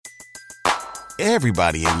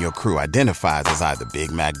Everybody in your crew identifies as either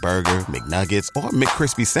Big Mac Burger, McNuggets, or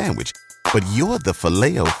McCrispy Sandwich. But you're the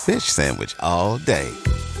Filet-O-Fish Sandwich all day.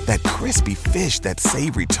 That crispy fish, that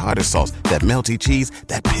savory tartar sauce, that melty cheese,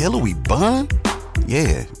 that pillowy bun.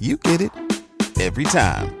 Yeah, you get it. Every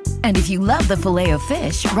time. And if you love the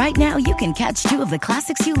Filet-O-Fish, right now you can catch two of the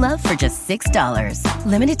classics you love for just $6.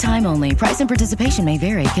 Limited time only. Price and participation may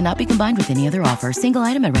vary. Cannot be combined with any other offer. Single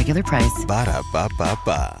item at regular price.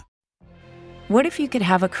 Ba-da-ba-ba-ba. What if you could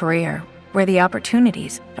have a career where the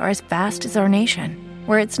opportunities are as vast as our nation,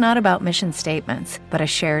 where it's not about mission statements, but a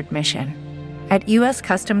shared mission? At U.S.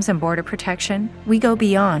 Customs and Border Protection, we go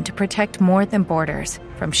beyond to protect more than borders.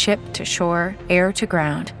 From ship to shore, air to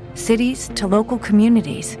ground, cities to local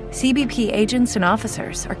communities, CBP agents and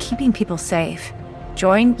officers are keeping people safe.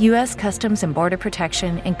 Join U.S. Customs and Border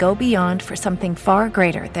Protection and go beyond for something far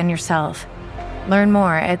greater than yourself. Learn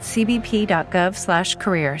more at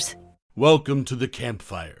cbp.gov/careers. Welcome to the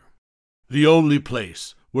campfire, the only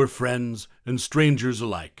place where friends and strangers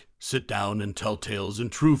alike sit down and tell tales in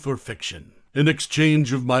truth or fiction, in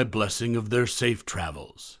exchange of my blessing of their safe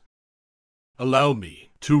travels. Allow me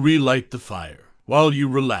to relight the fire while you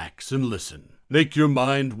relax and listen. Make your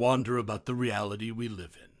mind wander about the reality we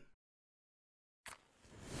live in.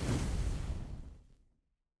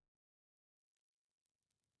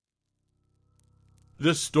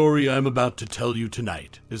 This story I'm about to tell you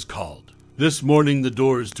tonight is called, "This Morning the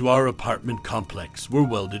Doors to Our Apartment Complex Were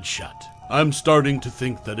Welded Shut." I'm starting to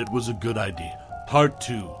think that it was a good idea. Part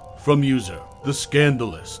 2, from user, The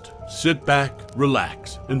Scandalist. Sit back,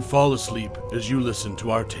 relax, and fall asleep as you listen to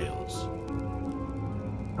our tales.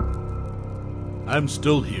 I'm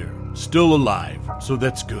still here, still alive, so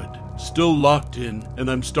that's good. Still locked in, and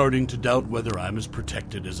I'm starting to doubt whether I'm as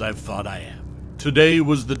protected as I've thought I am. Today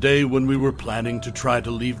was the day when we were planning to try to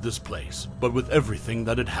leave this place, but with everything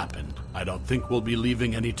that had happened, I don't think we'll be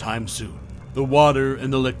leaving anytime soon. The water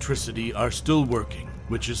and electricity are still working,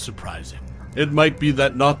 which is surprising. It might be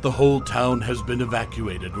that not the whole town has been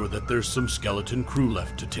evacuated or that there's some skeleton crew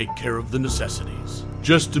left to take care of the necessities.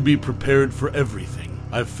 Just to be prepared for everything,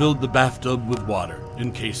 I've filled the bathtub with water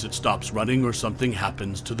in case it stops running or something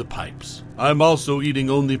happens to the pipes. I'm also eating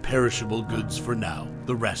only perishable goods for now.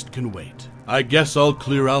 The rest can wait. I guess I'll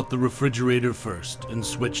clear out the refrigerator first and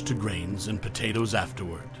switch to grains and potatoes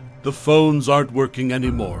afterward. The phones aren't working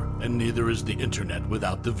anymore, and neither is the internet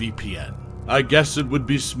without the VPN. I guess it would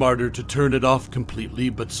be smarter to turn it off completely,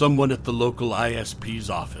 but someone at the local ISP's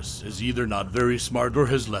office is either not very smart or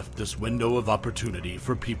has left this window of opportunity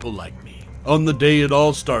for people like me. On the day it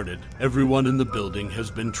all started, everyone in the building has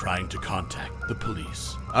been trying to contact the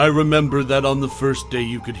police. I remember that on the first day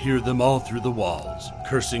you could hear them all through the walls,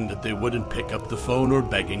 cursing that they wouldn't pick up the phone or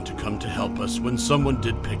begging to come to help us when someone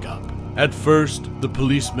did pick up. At first, the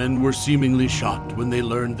policemen were seemingly shocked when they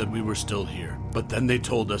learned that we were still here, but then they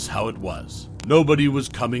told us how it was. Nobody was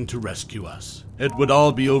coming to rescue us. It would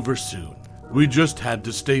all be over soon. We just had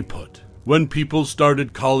to stay put. When people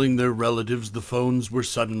started calling their relatives, the phones were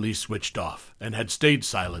suddenly switched off and had stayed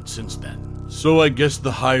silent since then. So I guess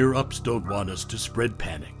the higher-ups don't want us to spread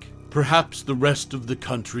panic. Perhaps the rest of the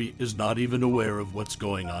country is not even aware of what's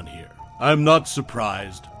going on here. I'm not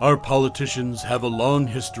surprised. Our politicians have a long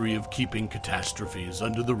history of keeping catastrophes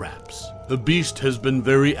under the wraps. The beast has been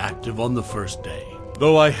very active on the first day.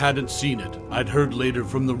 Though I hadn't seen it, I'd heard later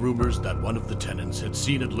from the rumors that one of the tenants had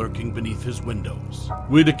seen it lurking beneath his windows.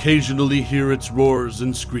 We'd occasionally hear its roars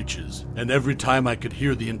and screeches, and every time I could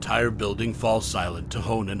hear the entire building fall silent to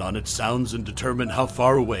hone in on its sounds and determine how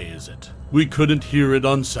far away is it. We couldn't hear it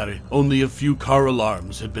on Saturday. Only a few car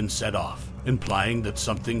alarms had been set off, implying that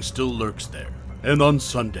something still lurks there. And on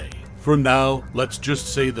Sunday. For now, let's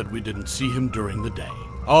just say that we didn't see him during the day.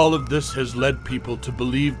 All of this has led people to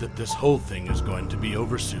believe that this whole thing is going to be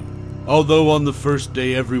over soon. Although on the first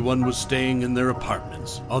day everyone was staying in their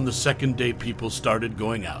apartments, on the second day people started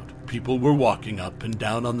going out. People were walking up and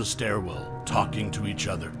down on the stairwell, talking to each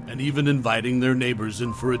other, and even inviting their neighbors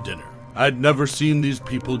in for a dinner. I'd never seen these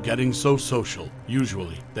people getting so social.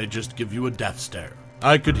 Usually, they just give you a death stare.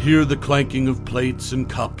 I could hear the clanking of plates and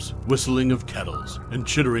cups, whistling of kettles, and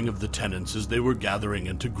chittering of the tenants as they were gathering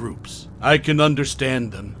into groups. I can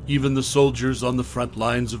understand them. Even the soldiers on the front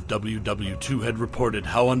lines of WW2 had reported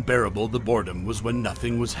how unbearable the boredom was when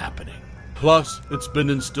nothing was happening. Plus, it's been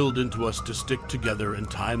instilled into us to stick together in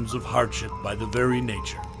times of hardship by the very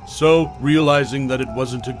nature. So, realizing that it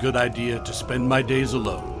wasn't a good idea to spend my days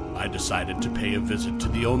alone, I decided to pay a visit to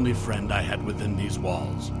the only friend I had within these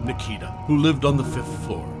walls, Nikita, who lived on the 5th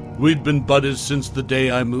floor. We'd been buddies since the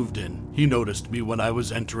day I moved in. He noticed me when I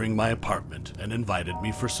was entering my apartment and invited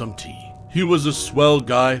me for some tea. He was a swell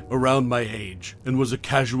guy around my age and was a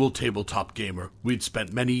casual tabletop gamer. We'd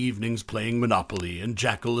spent many evenings playing Monopoly and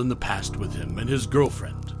Jackal in the past with him and his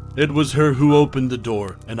girlfriend. It was her who opened the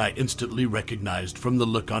door, and I instantly recognized from the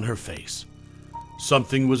look on her face.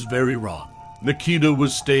 Something was very wrong. Nikita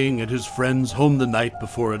was staying at his friend's home the night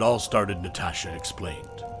before it all started, Natasha explained.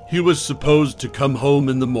 He was supposed to come home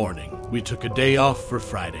in the morning. We took a day off for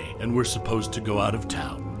Friday and were supposed to go out of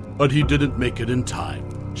town. But he didn't make it in time.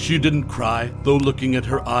 She didn't cry, though looking at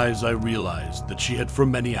her eyes I realized that she had for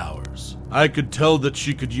many hours. I could tell that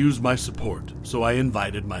she could use my support, so I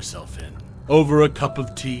invited myself in. Over a cup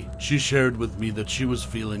of tea, she shared with me that she was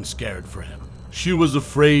feeling scared for him. She was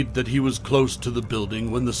afraid that he was close to the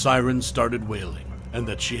building when the sirens started wailing, and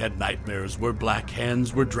that she had nightmares where black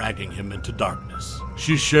hands were dragging him into darkness.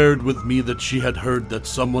 She shared with me that she had heard that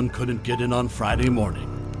someone couldn't get in on Friday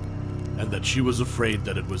morning, and that she was afraid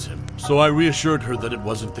that it was him. So I reassured her that it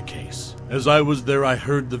wasn't the case. As I was there, I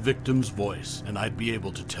heard the victim's voice, and I'd be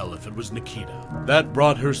able to tell if it was Nikita. That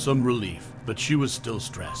brought her some relief, but she was still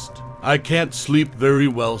stressed. I can't sleep very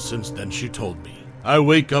well since then, she told me. I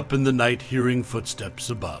wake up in the night hearing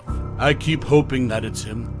footsteps above. I keep hoping that it's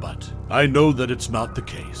him, but I know that it's not the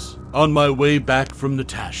case. On my way back from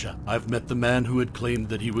Natasha, I've met the man who had claimed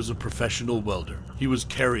that he was a professional welder. He was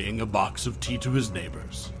carrying a box of tea to his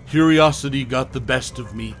neighbors. Curiosity got the best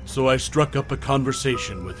of me, so I struck up a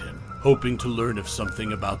conversation with him, hoping to learn if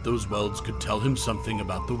something about those welds could tell him something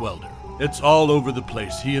about the welder. It's all over the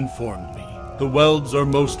place, he informed me. The welds are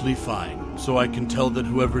mostly fine, so I can tell that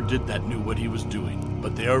whoever did that knew what he was doing,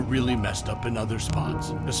 but they are really messed up in other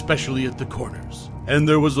spots, especially at the corners. And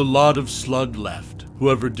there was a lot of slug left.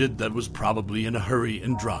 Whoever did that was probably in a hurry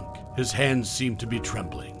and drunk. His hands seemed to be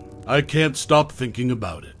trembling. I can't stop thinking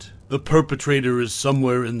about it. The perpetrator is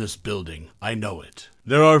somewhere in this building. I know it.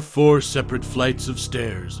 There are 4 separate flights of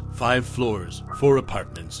stairs, 5 floors, 4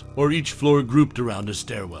 apartments, or each floor grouped around a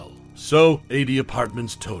stairwell. So, 80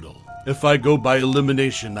 apartments total. If I go by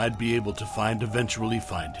elimination, I'd be able to eventually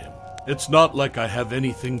find him. It's not like I have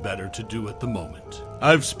anything better to do at the moment.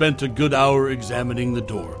 I've spent a good hour examining the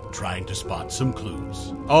door, trying to spot some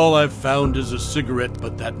clues. All I've found is a cigarette,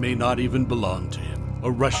 but that may not even belong to him. A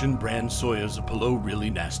Russian brand Soyazapolo, really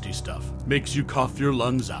nasty stuff. Makes you cough your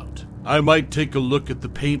lungs out. I might take a look at the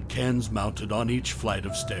paint cans mounted on each flight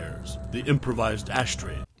of stairs. The improvised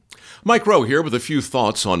ashtray. Mike Rowe here with a few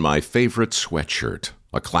thoughts on my favorite sweatshirt.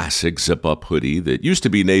 A classic zip-up hoodie that used to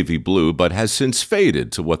be navy blue but has since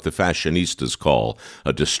faded to what the fashionistas call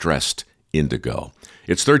a distressed indigo.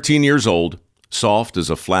 It's 13 years old, soft as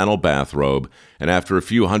a flannel bathrobe, and after a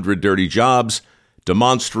few hundred dirty jobs,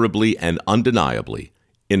 demonstrably and undeniably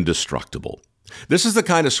indestructible. This is the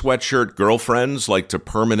kind of sweatshirt girlfriends like to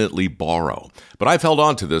permanently borrow, but I've held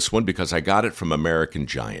on to this one because I got it from American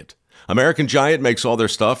Giant. American Giant makes all their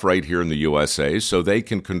stuff right here in the USA so they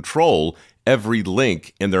can control every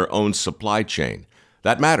link in their own supply chain.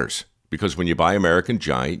 That matters because when you buy American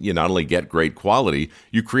Giant, you not only get great quality,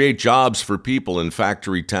 you create jobs for people in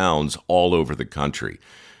factory towns all over the country.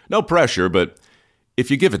 No pressure, but if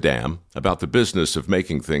you give a damn about the business of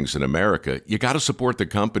making things in America, you got to support the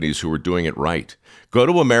companies who are doing it right. Go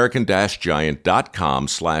to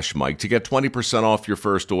american-giant.com/Mike to get 20% off your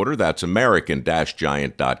first order. That's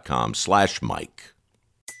american-giant.com/Mike.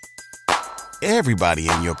 Everybody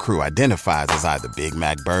in your crew identifies as either Big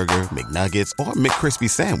Mac Burger, McNuggets, or McCrispy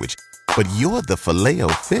Sandwich. But you're the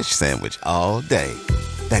Filet-O-Fish Sandwich all day.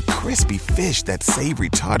 That crispy fish, that savory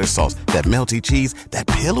tartar sauce, that melty cheese, that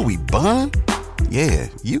pillowy bun. Yeah,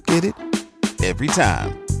 you get it. Every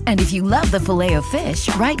time. And if you love the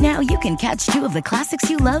Filet-O-Fish, right now you can catch 2 of the classics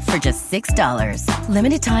you love for just $6.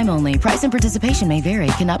 Limited time only. Price and participation may vary.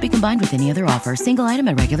 Cannot be combined with any other offer. Single item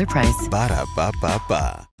at regular price.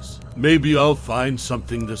 Ba-da-ba-ba-ba. Maybe I'll find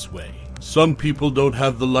something this way. Some people don't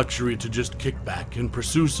have the luxury to just kick back and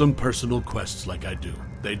pursue some personal quests like I do.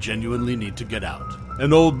 They genuinely need to get out.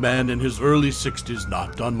 An old man in his early 60s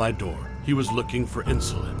knocked on my door. He was looking for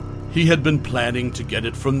insulin. He had been planning to get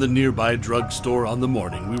it from the nearby drugstore on the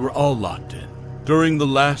morning we were all locked in. During the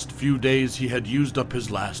last few days, he had used up his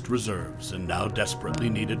last reserves and now desperately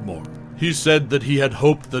needed more. He said that he had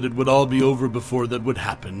hoped that it would all be over before that would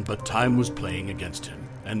happen, but time was playing against him.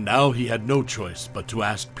 And now he had no choice but to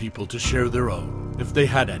ask people to share their own, if they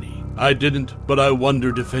had any. I didn't, but I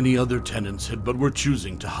wondered if any other tenants had but were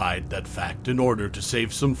choosing to hide that fact in order to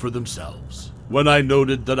save some for themselves. When I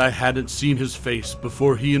noted that I hadn't seen his face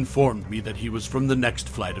before he informed me that he was from the next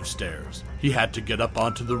flight of stairs, he had to get up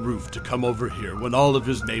onto the roof to come over here when all of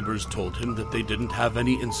his neighbors told him that they didn't have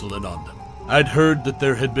any insulin on them. I'd heard that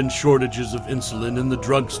there had been shortages of insulin in the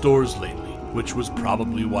drugstores lately, which was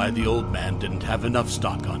probably why the old man didn't have enough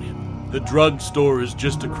stock on him. The drugstore is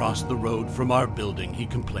just across the road from our building, he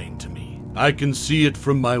complained to me. I can see it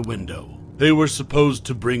from my window. They were supposed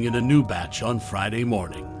to bring in a new batch on Friday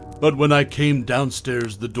morning, but when I came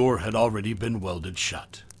downstairs, the door had already been welded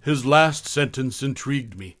shut. His last sentence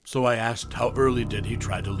intrigued me, so I asked how early did he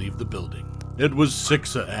try to leave the building. It was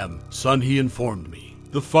 6 a.m., son, he informed me.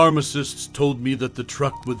 The pharmacists told me that the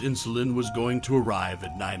truck with insulin was going to arrive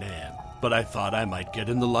at 9 a.m., but I thought I might get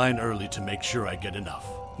in the line early to make sure I get enough.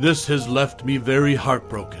 This has left me very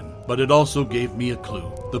heartbroken, but it also gave me a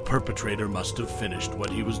clue. The perpetrator must have finished what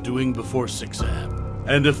he was doing before 6 a.m.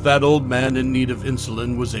 And if that old man in need of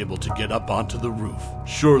insulin was able to get up onto the roof,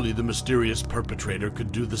 surely the mysterious perpetrator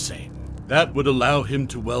could do the same. That would allow him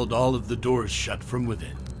to weld all of the doors shut from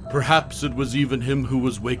within. Perhaps it was even him who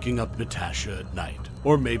was waking up Natasha at night,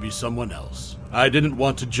 or maybe someone else. I didn't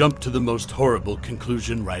want to jump to the most horrible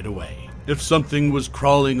conclusion right away. If something was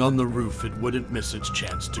crawling on the roof, it wouldn't miss its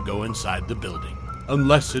chance to go inside the building,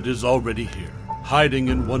 unless it is already here, hiding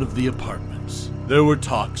in one of the apartments. There were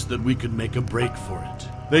talks that we could make a break for it.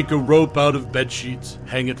 Make a rope out of bedsheets,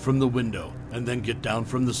 hang it from the window, and then get down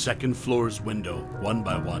from the second floor's window, one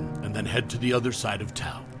by one, and then head to the other side of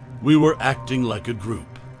town. We were acting like a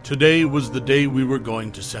group. Today was the day we were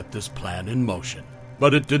going to set this plan in motion.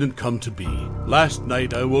 But it didn't come to be. Last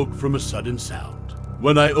night I woke from a sudden sound.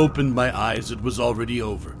 When I opened my eyes, it was already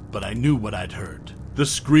over, but I knew what I'd heard. The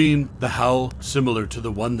scream, the howl, similar to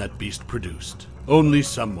the one that beast produced, only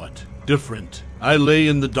somewhat different. I lay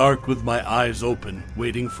in the dark with my eyes open,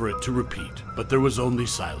 waiting for it to repeat, but there was only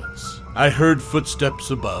silence. I heard footsteps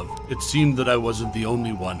above. It seemed that I wasn't the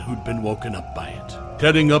only one who'd been woken up by it.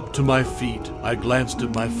 Getting up to my feet, I glanced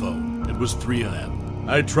at my phone. It was 3 a.m.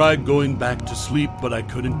 I tried going back to sleep, but I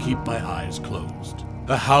couldn't keep my eyes closed.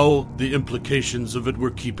 The howl, the implications of it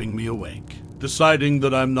were keeping me awake. Deciding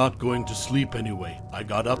that I'm not going to sleep anyway, I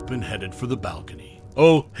got up and headed for the balcony.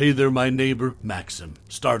 Oh, hey there, my neighbor, Maxim,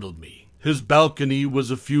 startled me. His balcony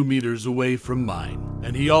was a few meters away from mine,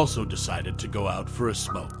 and he also decided to go out for a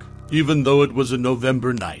smoke. Even though it was a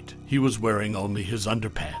November night, he was wearing only his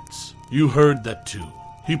underpants. You heard that too.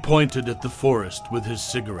 He pointed at the forest with his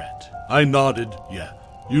cigarette. I nodded. Yeah,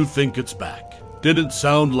 you think it's back. Didn't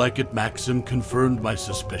sound like it, Maxim confirmed my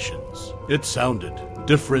suspicions. It sounded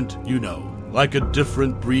different, you know, like a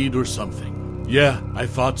different breed or something. Yeah, I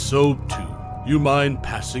thought so too. You mind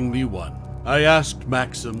passing me one? I asked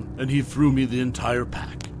Maxim, and he threw me the entire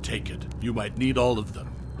pack. Take it. You might need all of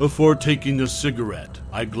them. Before taking a cigarette,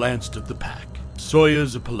 I glanced at the pack. Soya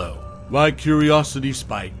Zipolo. My curiosity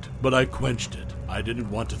spiked, but I quenched it. I didn't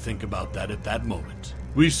want to think about that at that moment.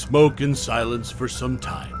 We smoked in silence for some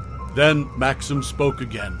time. Then Maxim spoke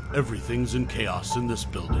again. Everything's in chaos in this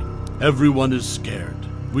building. Everyone is scared.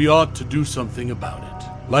 We ought to do something about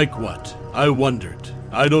it. Like what? I wondered.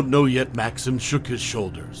 I don't know yet, Maxim shook his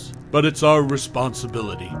shoulders. But it's our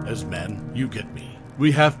responsibility as men, you get me.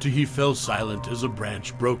 We have to. He fell silent as a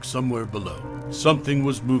branch broke somewhere below. Something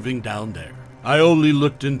was moving down there. I only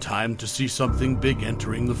looked in time to see something big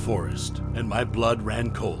entering the forest, and my blood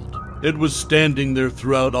ran cold. It was standing there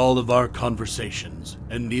throughout all of our conversations,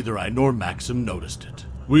 and neither I nor Maxim noticed it.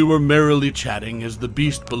 We were merrily chatting as the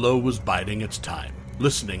beast below was biding its time,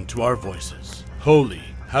 listening to our voices. Holy,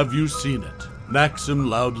 have you seen it? Maxim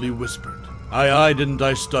loudly whispered. I didn't,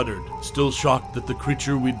 I stuttered, still shocked that the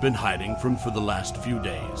creature we'd been hiding from for the last few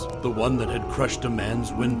days, the one that had crushed a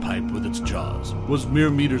man's windpipe with its jaws, was mere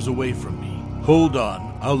meters away from me. Hold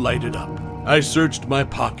on, I'll light it up. I searched my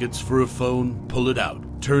pockets for a phone, pulled it out,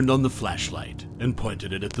 turned on the flashlight, and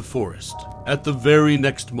pointed it at the forest. At the very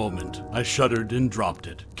next moment, I shuddered and dropped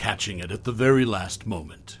it, catching it at the very last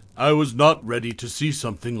moment. I was not ready to see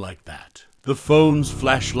something like that. The phone's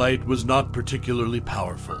flashlight was not particularly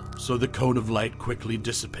powerful, so the cone of light quickly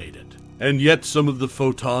dissipated. And yet some of the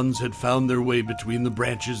photons had found their way between the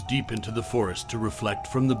branches deep into the forest to reflect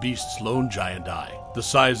from the beast's lone giant eye, the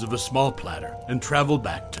size of a small platter, and travel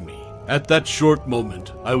back to me. At that short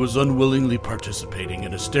moment, I was unwillingly participating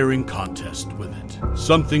in a staring contest with it.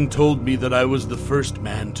 Something told me that I was the first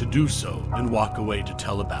man to do so and walk away to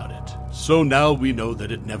tell about it. So now we know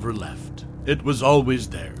that it never left. It was always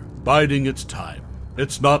there, biding its time.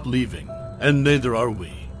 It's not leaving, and neither are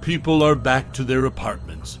we. People are back to their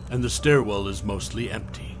apartments, and the stairwell is mostly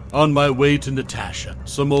empty. On my way to Natasha,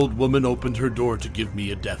 some old woman opened her door to give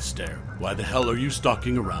me a death stare. Why the hell are you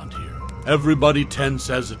stalking around here? Everybody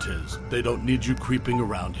tense as it is. They don't need you creeping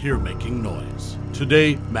around here making noise.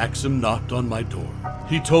 Today, Maxim knocked on my door.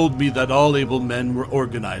 He told me that all able men were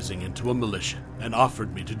organizing into a militia and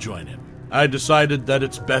offered me to join him. I decided that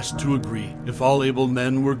it's best to agree. If all able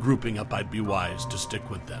men were grouping up, I'd be wise to stick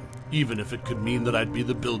with them, even if it could mean that I'd be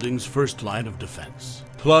the building's first line of defense.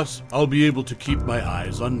 Plus, I'll be able to keep my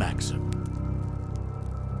eyes on Maxim.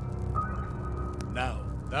 Now,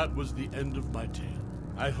 that was the end of my tale.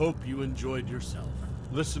 I hope you enjoyed yourself,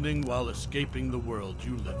 listening while escaping the world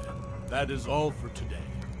you live in. That is all for today.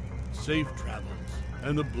 Safe travels,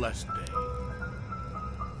 and a blessed day.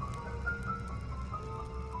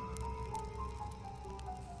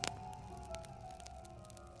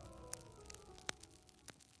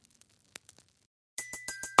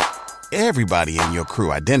 Everybody in your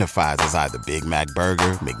crew identifies as either Big Mac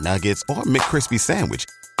Burger, McNuggets, or McCrispy Sandwich.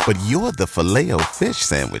 But you're the Filet-O-Fish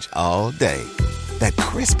Sandwich all day. That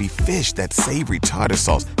crispy fish, that savory tartar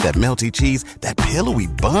sauce, that melty cheese, that pillowy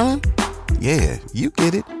bun. Yeah, you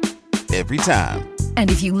get it. Every time.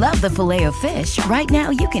 And if you love the Filet-O-Fish, right now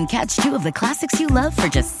you can catch two of the classics you love for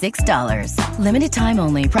just $6. Limited time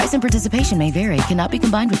only. Price and participation may vary. Cannot be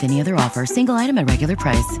combined with any other offer. Single item at regular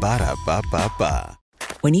price. Ba-da-ba-ba-ba.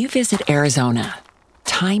 When you visit Arizona,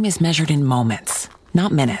 time is measured in moments,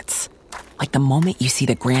 not minutes. Like the moment you see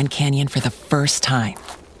the Grand Canyon for the first time.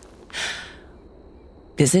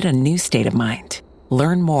 Visit a new state of mind.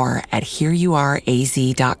 Learn more at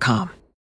hereyouareaz.com.